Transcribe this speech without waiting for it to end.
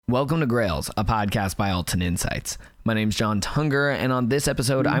Welcome to Grails, a podcast by Alton Insights. My name's John Tunger, and on this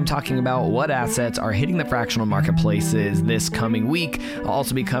episode, I'm talking about what assets are hitting the fractional marketplaces this coming week. I'll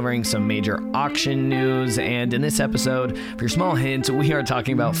also be covering some major auction news, and in this episode, for your small hint, we are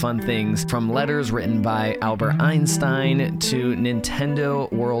talking about fun things from letters written by Albert Einstein to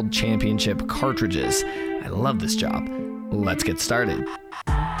Nintendo World Championship cartridges. I love this job. Let's get started.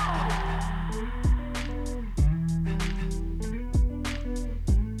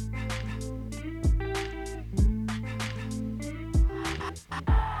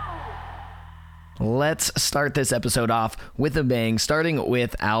 Let's start this episode off with a bang, starting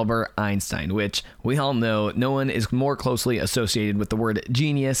with Albert Einstein, which we all know no one is more closely associated with the word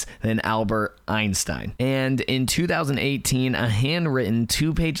genius than Albert Einstein. And in 2018, a handwritten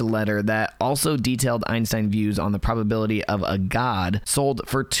 2-page letter that also detailed Einstein's views on the probability of a god sold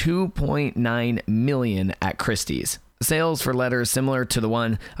for $2.9 million at Christie's. Sales for letters similar to the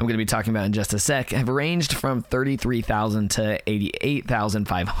one I'm going to be talking about in just a sec have ranged from $33,000 to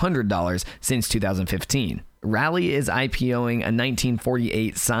 $88,500 since 2015. Rally is IPOing a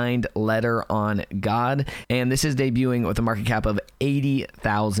 1948 signed letter on God, and this is debuting with a market cap of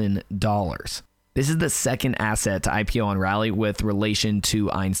 $80,000. This is the second asset to IPO on Rally with relation to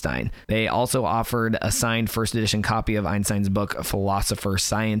Einstein. They also offered a signed first edition copy of Einstein's book, Philosopher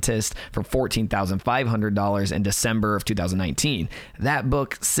Scientist, for $14,500 in December of 2019. That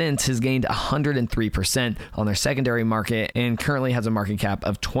book since has gained 103% on their secondary market and currently has a market cap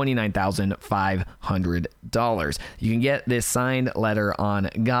of $29,500. You can get this signed letter on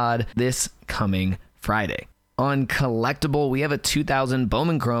God this coming Friday. On Collectible, we have a 2000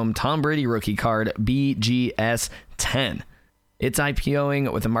 Bowman Chrome Tom Brady rookie card, BGS 10. It's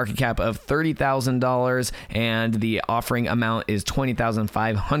IPOing with a market cap of $30,000 and the offering amount is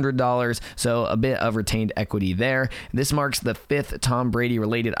 $20,500, so a bit of retained equity there. This marks the 5th Tom Brady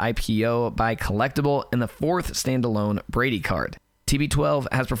related IPO by Collectible and the 4th standalone Brady card.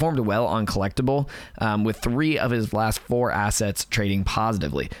 TB12 has performed well on Collectible, with 3 of his last 4 assets trading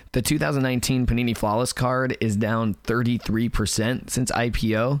positively. The 2019 Panini Flawless card is down 33% since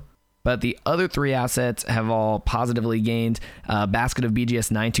IPO, but the other 3 assets have all positively gained. Basket of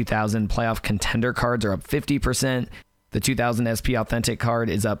BGS 9 2000 playoff contender cards are up 50%. The 2000 SP Authentic card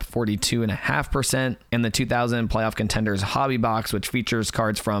is up 42.5%, and the 2000 Playoff Contenders Hobby Box, which features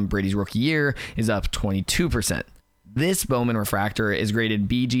cards from Brady's rookie year, is up 22%. This Bowman Refractor is graded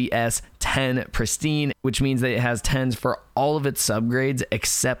BGS 10 Pristine, which means that it has 10s for all of its subgrades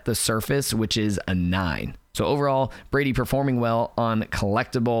except the surface, which is a 9. So overall, Brady performing well on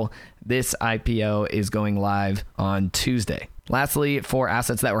Collectible. This IPO is going live on Tuesday. Lastly, for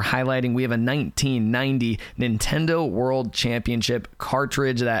assets that we're highlighting, we have a 1990 Nintendo World Championship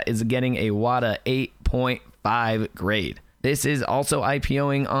cartridge that is getting a WATA 8.5 grade. This is also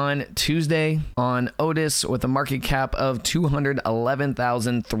IPOing on Tuesday on Otis with a market cap of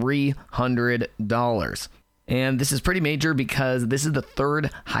 $211,300. And this is pretty major because this is the 3rd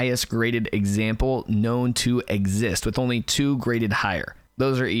highest graded example known to exist, with only 2 graded higher.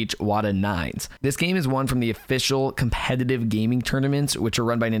 Those are each WATA 9s. This game is one from the official competitive gaming tournaments, which are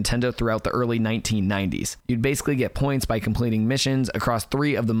run by Nintendo throughout the early 1990s. You'd basically get points by completing missions across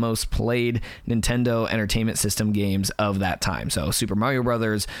 3 of the most played Nintendo Entertainment System games of that time. So Super Mario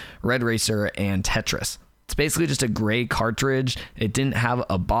Bros., Red Racer, and Tetris. It's basically just a gray cartridge. It didn't have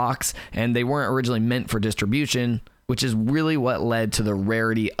a box, and they weren't originally meant for distribution, which is really what led to the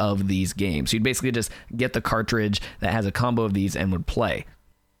rarity of these games. You'd basically just get the cartridge that has a combo of these and would play.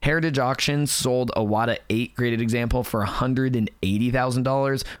 Heritage Auctions sold a WATA 8 graded example for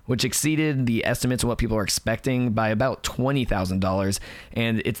 $180,000, which exceeded the estimates of what people are expecting by about $20,000,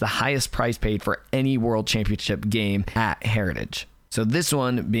 and it's the highest price paid for any World Championship game at Heritage. So this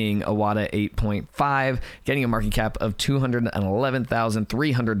one being a WATA 8.5, getting a market cap of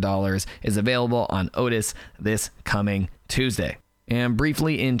 $211,300, is available on Otis this coming Tuesday. And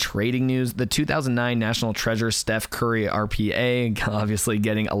briefly in trading news, the 2009 National Treasure Steph Curry RPA, obviously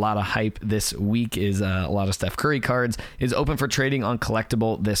getting a lot of hype this week, is a lot of Steph Curry cards, is open for trading on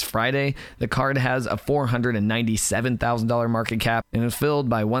Collectible this Friday. The card has a $497,000 market cap and is filled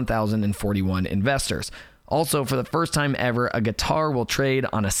by 1,041 investors. Also, for the first time ever, a guitar will trade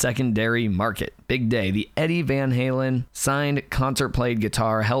on a secondary market. Big day. The Eddie Van Halen signed concert-played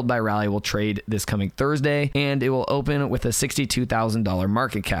guitar held by Rally will trade this coming Thursday, and it will open with a $62,000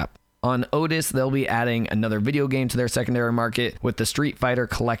 market cap. On Otis, they'll be adding another video game to their secondary market, with the Street Fighter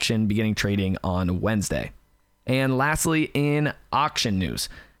collection beginning trading on Wednesday. And lastly, in auction news,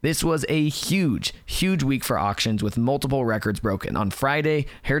 This was a huge week for auctions with multiple records broken. On Friday,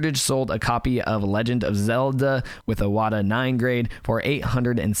 Heritage sold a copy of Legend of Zelda with a WATA 9 grade for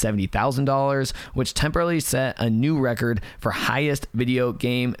 $870,000, which temporarily set a new record for highest video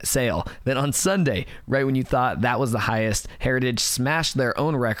game sale. Then on Sunday, right when you thought that was the highest, Heritage smashed their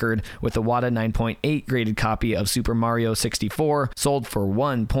own record with a WATA 9.8 graded copy of Super Mario 64, sold for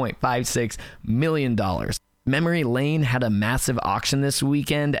 $1.56 million. Memory Lane had a massive auction this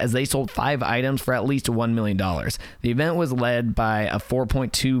weekend as they sold 5 items for at least $1 million. The event was led by a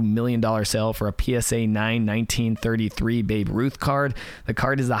 $4.2 million sale for a PSA 9 1933 Babe Ruth card. The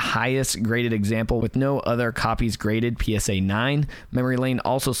card is the highest graded example with no other copies graded PSA 9. Memory Lane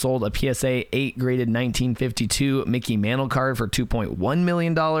also sold a PSA 8 graded 1952 Mickey Mantle card for $2.1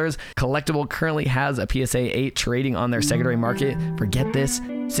 million. Collectible currently has a PSA 8 trading on their secondary market for, get this,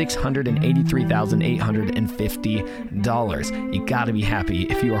 $683,850. You gotta be happy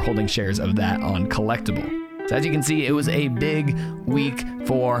if you are holding shares of that on Collectible. So as you can see, it was a big week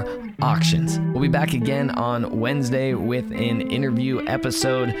for auctions. We'll be back again on Wednesday with an interview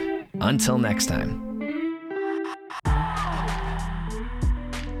episode. Until next time.